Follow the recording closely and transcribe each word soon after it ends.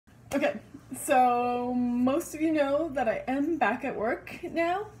Okay, so most of you know that I am back at work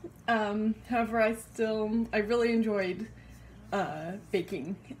now. However, I really enjoyed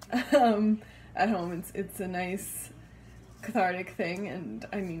baking at home. It's a nice cathartic thing, and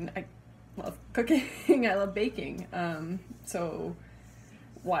I mean, I love cooking, I love baking. So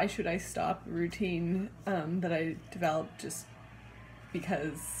why should I stop a routine that I developed just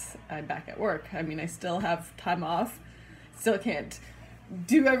because I'm back at work? I mean, I still have time off, still can't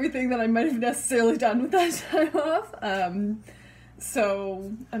do everything that I might have necessarily done with that time off.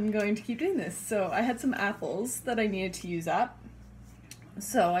 So I'm going to keep doing this. So I had some apples that I needed to use up.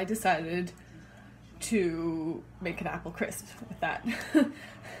 So I decided to make an apple crisp with that.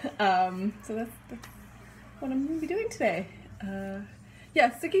 So that's what I'm going to be doing today.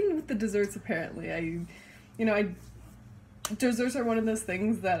 Yeah, sticking with the desserts apparently. Desserts are one of those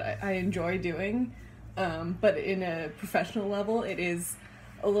things that I enjoy doing. But in a professional level, it is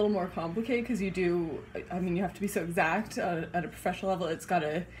a little more complicated because you have to be so exact at a professional level. It's got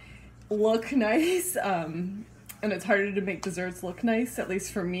to look nice, and it's harder to make desserts look nice, at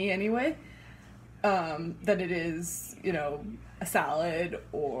least for me anyway, than it is, a salad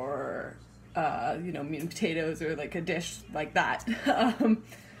or, meat and potatoes or like a dish like that.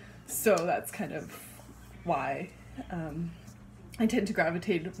 So that's kind of why I tend to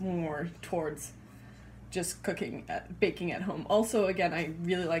gravitate more towards just baking at home. Also, again, I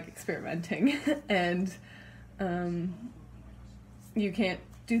really like experimenting, and you can't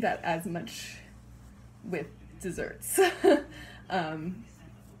do that as much with desserts, or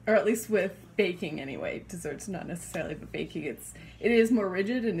at least with baking anyway. Desserts not necessarily, but baking, it is more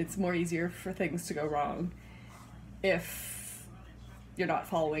rigid, and it's more easier for things to go wrong if you're not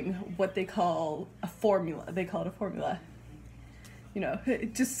following what they call a formula. They call it a formula.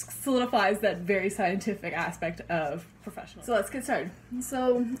 It just solidifies that very scientific aspect of professional. So let's get started.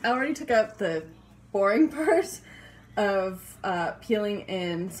 So I already took out the boring part of peeling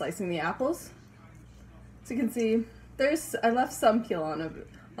and slicing the apples. So you can see I left some peel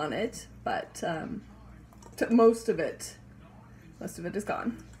on it, but most of it is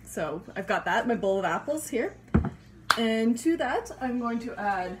gone. So I've got that, my bowl of apples here. And to that, I'm going to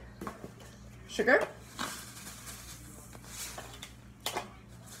add sugar.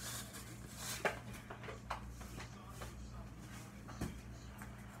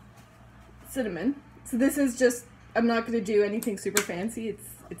 Cinnamon. So this is just, I'm not going to do anything super fancy.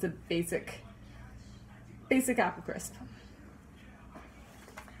 It's a basic apple crisp.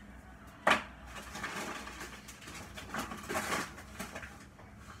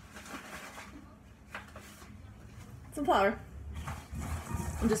 Some flour.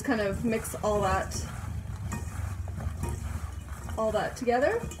 And just kind of mix all that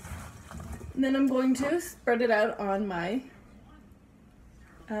together. And then I'm going to spread it out on my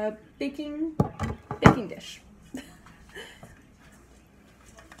baking dish.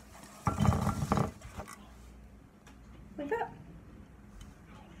 Like that.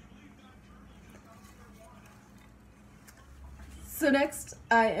 So next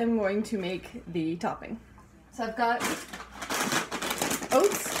I am going to make the topping. So I've got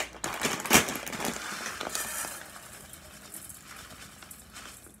oats,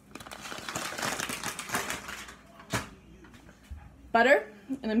 butter,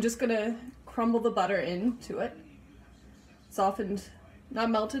 and I'm just gonna crumble the butter into it. Softened, not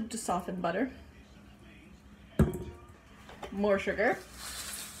melted, just softened butter. More sugar.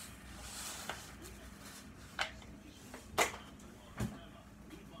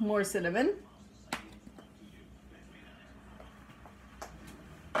 More cinnamon.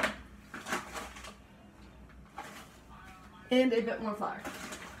 And a bit more flour.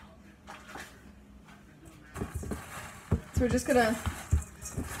 So we're just gonna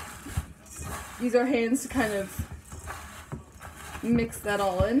use our hands to kind of mix that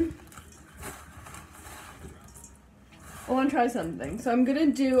all in. I want to try something. So I'm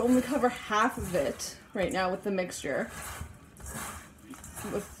gonna only cover half of it right now with the mixture.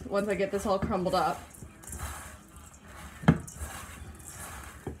 Once I get this all crumbled up.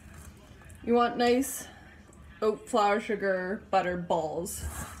 You want nice oat, flour, sugar, butter balls,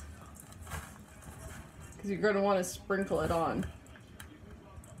 because you're going to want to sprinkle it on.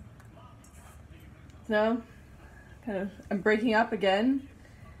 So I'm breaking up again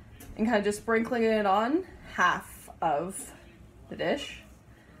and kind of just sprinkling it on half of the dish.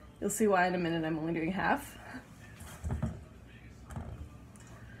 You'll see why in a minute. I'm only doing half.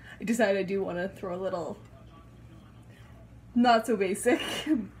 I decided I do want to throw a little, not so basic,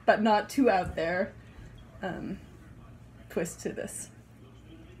 but not too out there, twist to this.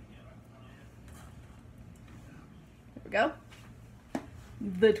 There we go.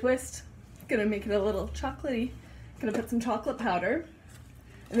 the twist. Gonna make it a little chocolatey. Gonna put some chocolate powder.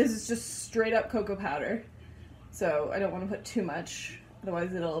 And this is just straight up cocoa powder. So I don't want to put too much,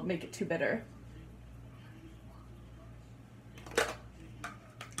 otherwise it'll make it too bitter.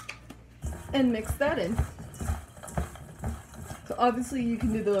 And mix that in. So obviously you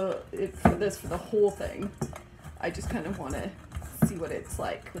can do this for the whole thing. I just kind of want to see what it's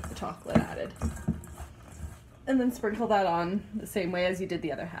like with the chocolate added. And then sprinkle that on the same way as you did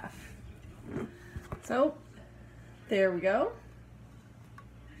the other half. So there we go.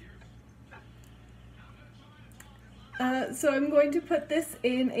 So I'm going to put this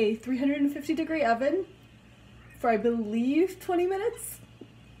in a 350-degree oven for, I believe, 20 minutes.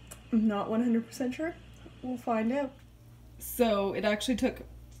 I'm not 100% sure. We'll find out. So it actually took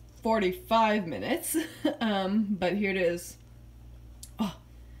 45 minutes, but here it is. Oh,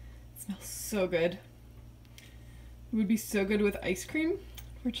 it smells so good. It would be so good with ice cream.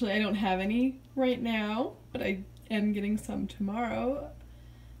 Fortunately, I don't have any right now, but I am getting some tomorrow.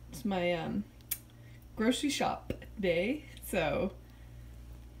 It's my grocery shop day, so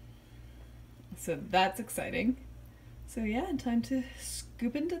that's exciting. So yeah, time to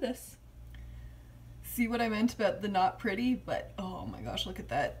scoop into this. See what I meant about the not pretty, but oh my gosh, look at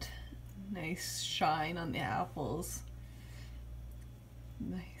that nice shine on the apples.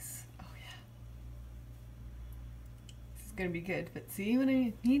 Nice. Oh yeah. This is gonna be good. But see, when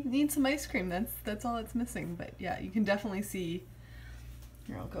I need some ice cream, that's all that's missing. But yeah, you can definitely see.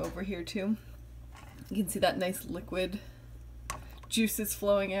 Here, I'll go over here too. You can see that nice liquid juices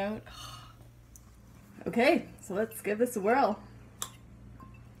flowing out. Okay, so let's give this a whirl.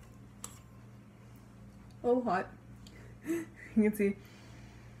 Oh, hot. You can see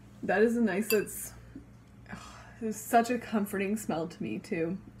that is a nice, it's such a comforting smell to me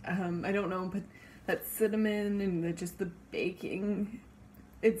too. I don't know, but that cinnamon and just the baking,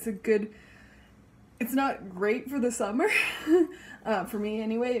 it's not great for the summer. For me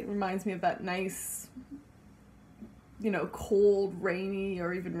anyway, it reminds me of that nice, you know, cold, rainy,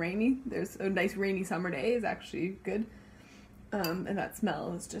 or even rainy. There's a nice rainy summer day is actually good. And that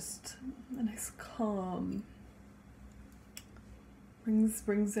smell is just a nice calm.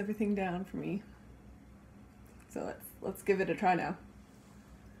 Brings everything down for me. So let's give it a try now.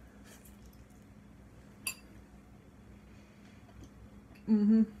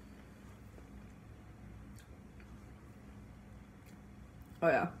 Oh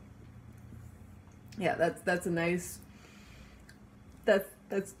yeah. Yeah, that's a nice.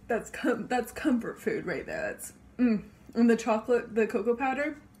 That's comfort food right there. That's And the chocolate, the cocoa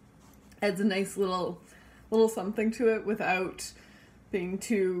powder, adds a nice little something to it without being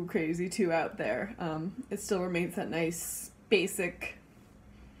too crazy, too out there. It still remains that nice basic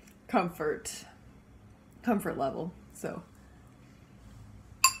comfort level. So,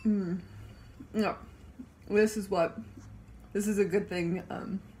 no, this is a good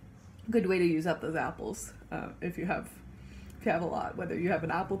thing. Good way to use up those apples if you have a lot, whether you have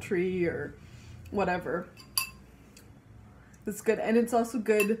an apple tree or whatever. It's good, and it's also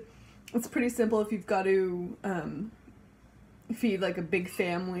good. It's pretty simple if you've got to feed like a big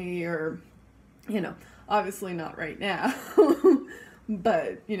family, or, you know, obviously not right now,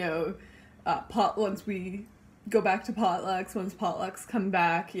 but you know, once we go back to potlucks, once potlucks come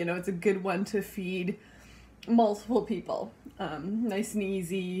back, you know, it's a good one to feed multiple people. Nice and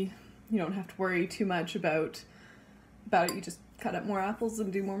easy. You don't have to worry too much about it. You just cut up more apples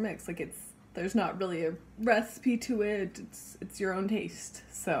and do more mix. Like there's not really a recipe to it. It's your own taste.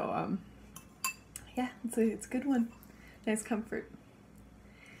 So yeah, it's a good one. Nice comfort.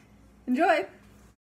 Enjoy!